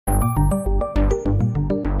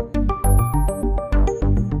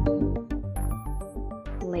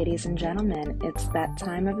ladies and gentlemen, it's that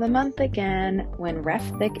time of the month again when Ref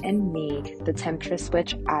Thick and me, the Temptress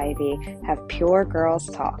Witch Ivy, have pure girls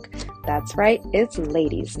talk. That's right, it's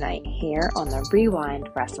Ladies Night here on the Rewind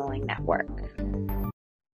Wrestling Network.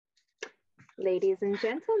 Ladies and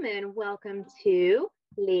gentlemen, welcome to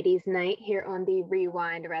Ladies Night here on the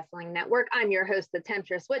Rewind Wrestling Network. I'm your host, the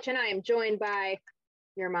Temptress Witch, and I am joined by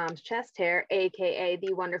your mom's chest hair, aka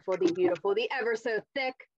the wonderful, the beautiful, the ever so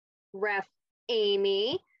thick Ref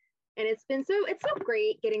Amy. And it's so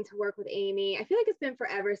great getting to work with Amy. I feel like it's been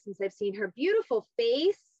forever since I've seen her beautiful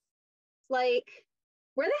face. Like,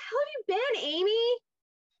 where the hell have you been, Amy?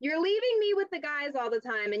 You're leaving me with the guys all the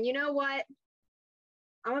time, and you know what?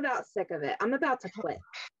 I'm about sick of it. I'm about to quit.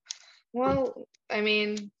 Well, I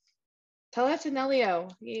mean, tell that to Nelio.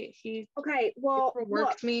 He okay, well,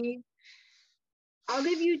 worked me. I'll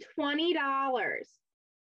give you $20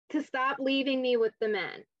 to stop leaving me with the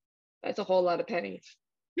men. That's a whole lot of pennies.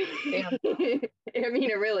 Damn. I mean,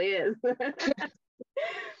 it really is.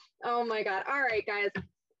 Oh my God. All right, guys.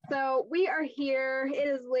 So we are here. It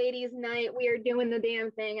is Ladies Night. We are doing the damn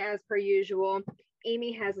thing as per usual.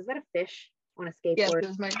 Amy has, is that a fish on a skateboard?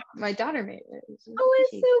 Yes, my daughter made it. Oh,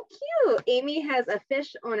 it's so cute. Amy has a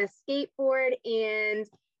fish on a skateboard, and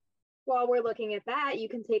while we're looking at that, you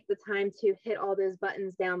can take the time to hit all those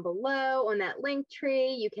buttons down below on that link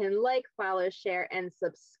tree. You can like, follow, share, and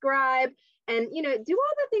subscribe. And, you know, do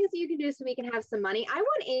all the things that you can do so we can have some money. I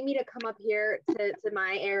want Amy to come up here to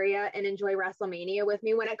my area and enjoy WrestleMania with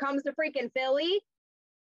me when it comes to freaking Philly.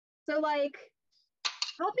 So, like,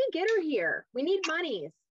 help me get her here. We need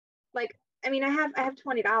monies. Like, I mean, I have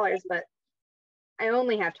 $20, but I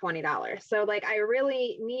only have $20. So like, I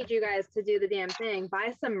really need you guys to do the damn thing.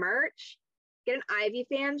 Buy some merch, get an Ivy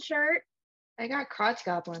fan shirt. I got crotch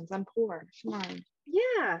goblins. I'm poor. Come on.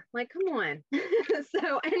 Yeah, like, come on.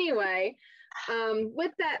 So anyway,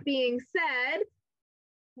 with that being said,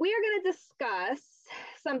 we are going to discuss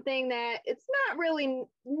something that it's not really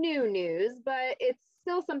new news, but it's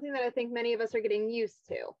still something that I think many of us are getting used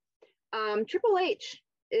to. Triple H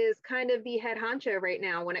is kind of the head honcho right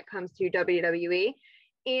now when it comes to WWE.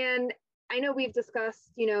 And I know we've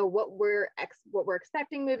discussed, you know, what we're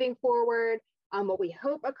expecting moving forward, what we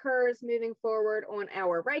hope occurs moving forward on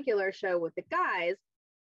our regular show with the guys,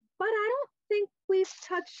 but I don't think we've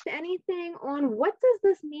touched anything on what does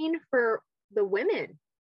this mean for the women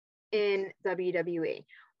in WWE?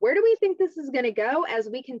 Where do we think this is going to go as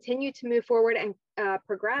we continue to move forward and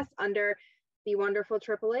progress under the wonderful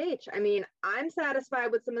Triple H? I mean, I'm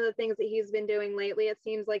satisfied with some of the things that he's been doing lately. It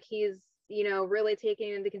seems like he's, you know, really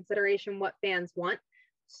taking into consideration what fans want.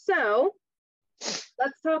 So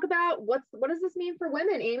let's talk about what does this mean for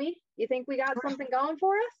women, Amy? You think we got something going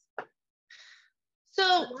for us? So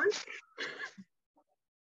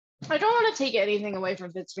I don't want to take anything away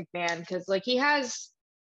from Vince McMahon because, like, he has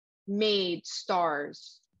made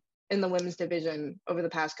stars in the women's division over the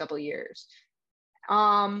past couple of years.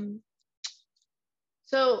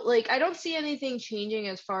 So, like, I don't see anything changing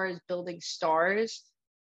as far as building stars.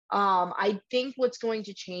 I think what's going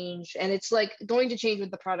to change, and it's like going to change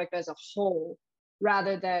with the product as a whole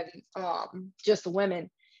rather than just the women,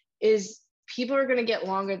 is people are going to get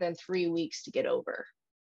longer than 3 weeks to get over.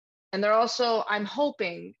 And they're also, I'm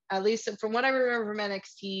hoping, at least from what I remember from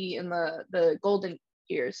NXT in the golden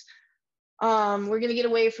years, we're going to get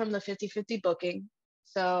away from the 50-50 booking.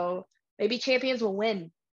 So maybe champions will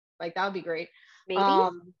win. Like, that would be great. Maybe.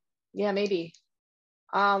 Yeah, maybe.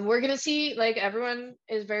 We're gonna see, like, everyone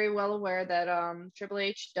is very well aware that Triple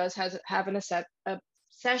H does have an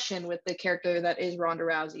obsession with the character that is Ronda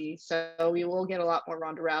Rousey. So we will get a lot more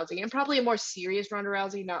Ronda Rousey, and probably a more serious Ronda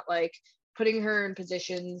Rousey, not like putting her in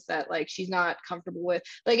positions that, like, she's not comfortable with.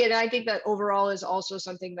 Like, and I think that overall is also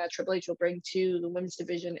something that Triple H will bring to the women's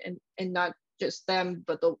division, and not just them,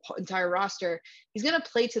 but the entire roster. He's gonna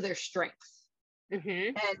play to their strengths. Mm-hmm.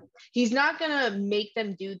 And he's not going to make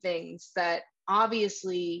them do things that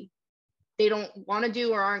obviously they don't want to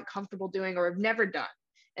do or aren't comfortable doing or have never done.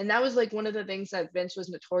 And that was, like, one of the things that Vince was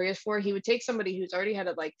notorious for. He would take somebody who's already had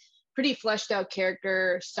a, like, pretty fleshed out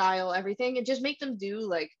character, style, everything, and just make them do,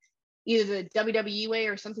 like, either the WWE way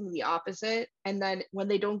or something the opposite. And then when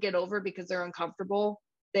they don't get over because they're uncomfortable,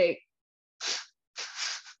 I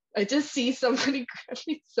just see somebody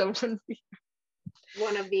grabbing someone.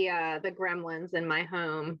 One of the gremlins in my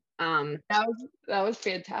home. That was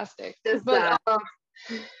fantastic.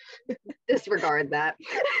 Disregard that.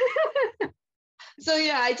 So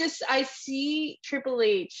yeah, I see Triple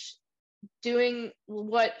H doing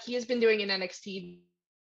what he has been doing in NXT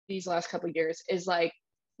these last couple of years, is like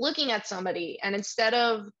looking at somebody, and instead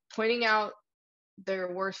of pointing out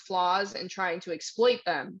their worst flaws and trying to exploit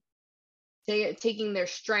them, taking their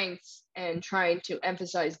strengths and trying to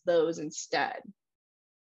emphasize those instead.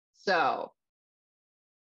 So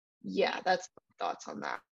yeah, that's my thoughts on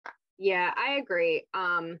that. Yeah, I agree.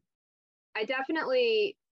 I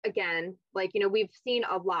definitely, again, like, we've seen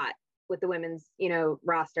a lot with the women's,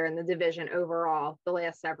 roster and the division overall the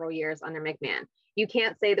last several years under McMahon. You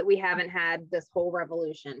can't say that we haven't had this whole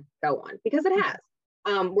revolution go on, because it has.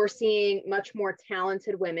 We're seeing much more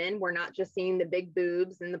talented women. We're not just seeing the big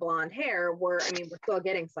boobs and the blonde hair. We're still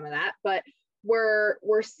getting some of that, but we're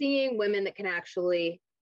seeing women that can actually,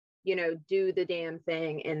 do the damn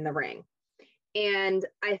thing in the ring. And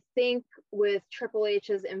I think with Triple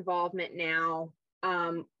H's involvement now,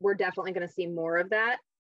 we're definitely going to see more of that,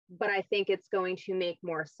 but I think it's going to make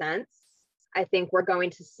more sense. I think we're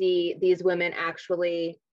going to see these women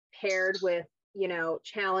actually paired with,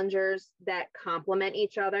 challengers that complement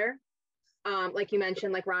each other. Like you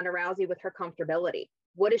mentioned, like Ronda Rousey with her comfortability.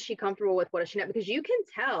 What is she comfortable with? What is she not? Because you can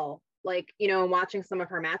tell, like, watching some of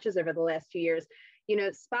her matches over the last 2 years,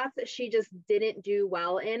 spots that she just didn't do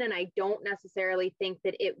well in. And I don't necessarily think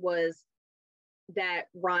that it was that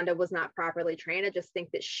Ronda was not properly trained. I just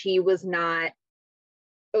think that she was not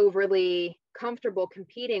overly comfortable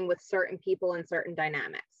competing with certain people and certain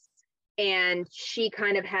dynamics. And she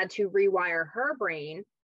kind of had to rewire her brain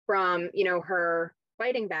from, her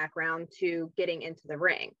fighting background to getting into the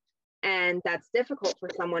ring. And that's difficult for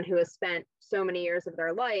someone who has spent so many years of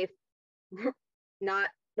their life not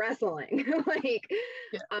wrestling.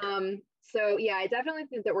 So yeah, I definitely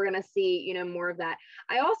think that we're going to see, more of that.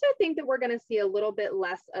 I also think that we're going to see a little bit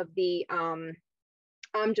less of the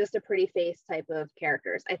I'm just a pretty face type of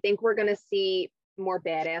characters. I think we're going to see more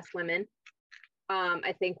badass women.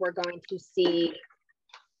 I think we're going to see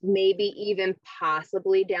maybe even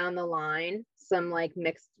possibly down the line some like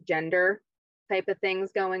mixed gender type of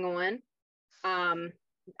things going on.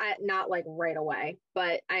 Not like right away,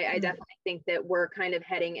 but I definitely think that we're kind of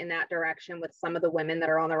heading in that direction with some of the women that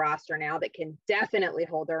are on the roster now that can definitely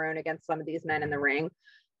hold their own against some of these men in the ring.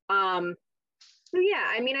 So yeah,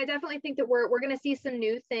 I definitely think that we're going to see some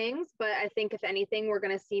new things, but I think if anything, we're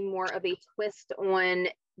going to see more of a twist on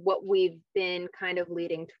what we've been kind of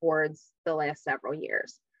leading towards the last several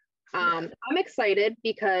years. I'm excited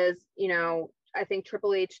because, I think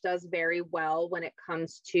Triple H does very well when it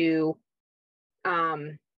comes to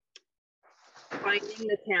finding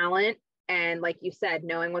the talent and, like you said,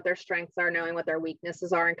 knowing what their strengths are, knowing what their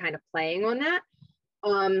weaknesses are, and kind of playing on that.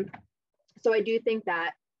 So I do think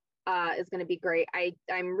that is going to be great.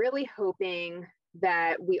 I'm really hoping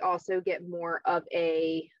that we also get more of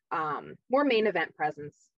a more main event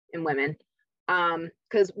presence in women,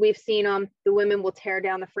 because we've seen the women will tear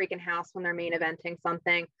down the freaking house when they're main eventing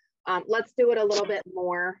something. Let's do it a little bit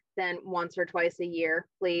more than once or twice a year,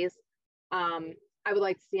 please. I would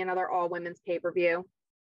like to see another all women's pay-per-view.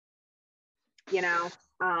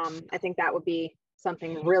 I think that would be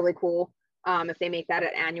something really cool if they make that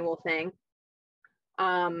an annual thing.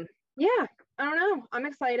 Yeah, I don't know. I'm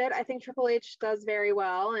excited. I think Triple H does very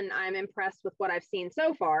well, and I'm impressed with what I've seen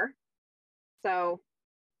so far. So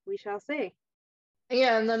we shall see.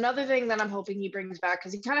 Yeah, and another thing that I'm hoping he brings back,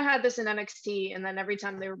 because he kind of had this in NXT, and then every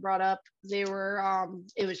time they were brought up, they were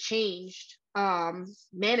it was changed.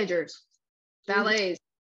 Managers, valets,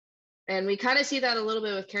 and we kind of see that a little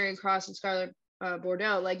bit with Karrion Kross and Scarlett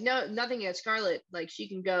Bordeaux. Like, nothing against Scarlett, like she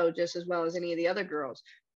can go just as well as any of the other girls,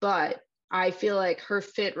 but I feel like her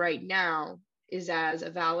fit right now is as a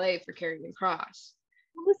valet for Karrion Kross.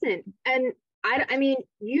 Listen, and I mean,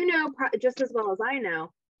 just as well as I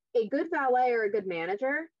know, a good valet or a good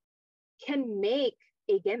manager can make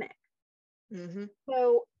a gimmick.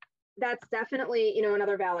 So that's definitely,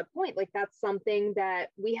 another valid point. Like, that's something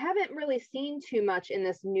that we haven't really seen too much in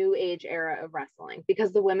this new age era of wrestling,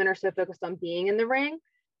 because the women are so focused on being in the ring,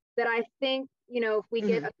 that I think, if we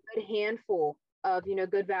get a good handful of,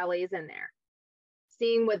 good valets in there,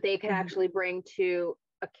 seeing what they could actually bring to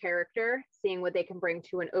a character, seeing what they can bring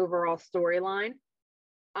to an overall storyline.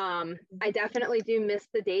 I definitely do miss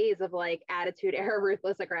the days of like Attitude Era,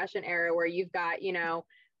 Ruthless Aggression Era, where you've got,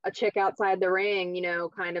 a chick outside the ring,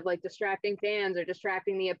 kind of like distracting fans or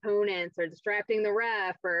distracting the opponents or distracting the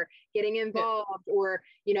ref or getting involved, or,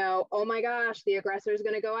 oh my gosh, the aggressor is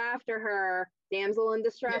going to go after her, damsel in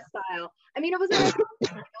distress style. It was and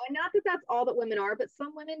not that that's all that women are, but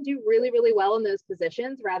some women do really, really well in those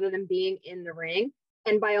positions rather than being in the ring.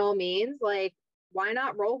 And by all means, like, why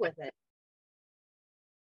not roll with it?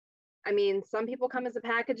 I mean, some people come as a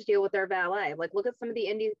package deal with their valet. Like, look at some of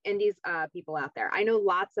the indies people out there. I know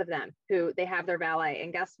lots of them who they have their valet,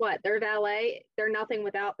 and guess what? Their valet, they're nothing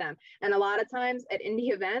without them. And a lot of times at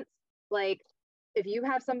indie events, like if you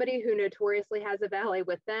have somebody who notoriously has a valet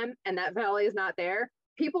with them and that valet is not there,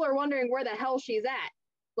 people are wondering where the hell she's at.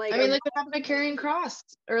 Like, I mean, look what happened to Karrion Kross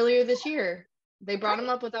earlier this year. They brought him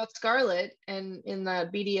up without Scarlett and in the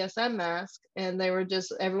BDSM mask, and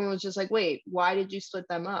everyone was just like, wait, why did you split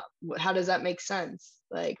them up? How does that make sense?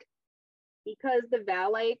 Like, because the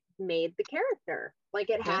valet made the character, like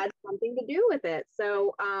it had something to do with it.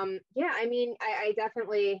 So yeah, I mean, I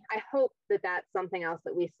definitely, I hope that that's something else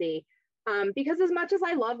that we see, because as much as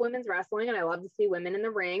I love women's wrestling and I love to see women in the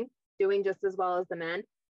ring doing just as well as the men,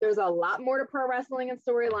 there's a lot more to pro wrestling and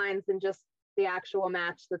storylines than just the actual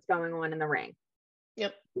match that's going on in the ring.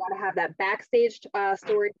 Yep. You got to have that backstage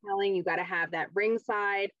storytelling. You got to have that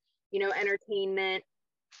ringside, entertainment.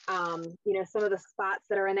 Some of the spots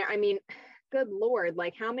that are in there. I mean, good Lord,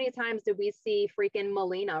 like how many times did we see freaking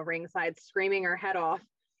Melina ringside screaming her head off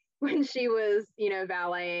when she was,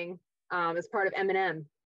 valeting as part of Eminem?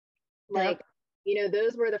 Like,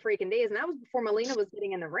 those were the freaking days. And that was before Melina was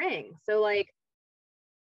getting in the ring. So like,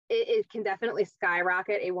 it can definitely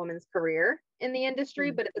skyrocket a woman's career in the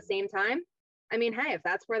industry. But at the same time, I mean, hey, if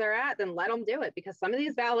that's where they're at, then let them do it, because some of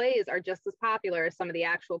these valets are just as popular as some of the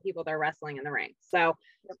actual people they're wrestling in the ring. So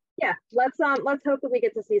yeah, let's hope that we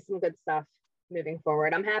get to see some good stuff moving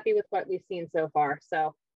forward. I'm happy with what we've seen so far.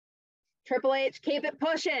 So Triple H, keep it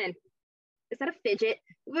pushing. Is that a fidget?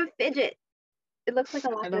 A fidget. It looks like a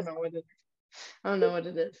lot. I don't know what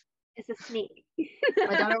it is. It's a snake.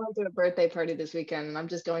 My daughter went to a birthday party this weekend, and I'm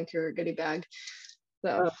just going through her goodie bag.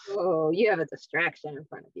 So you have a distraction in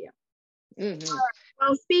front of you. Mm-hmm.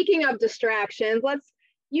 Well, speaking of distractions,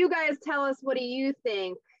 you guys tell us, what do you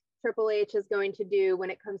think Triple H is going to do when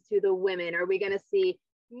it comes to the women? Are we going to see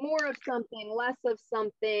more of something, less of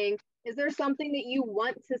something? Is there something that you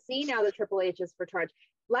want to see now that Triple H is for charge?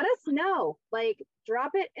 Let us know. Like,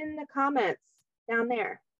 drop it in the comments down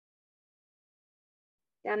there.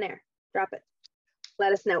 Drop it.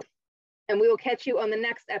 Let us know. And we will catch you on the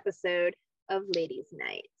next episode of Ladies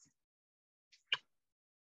Night.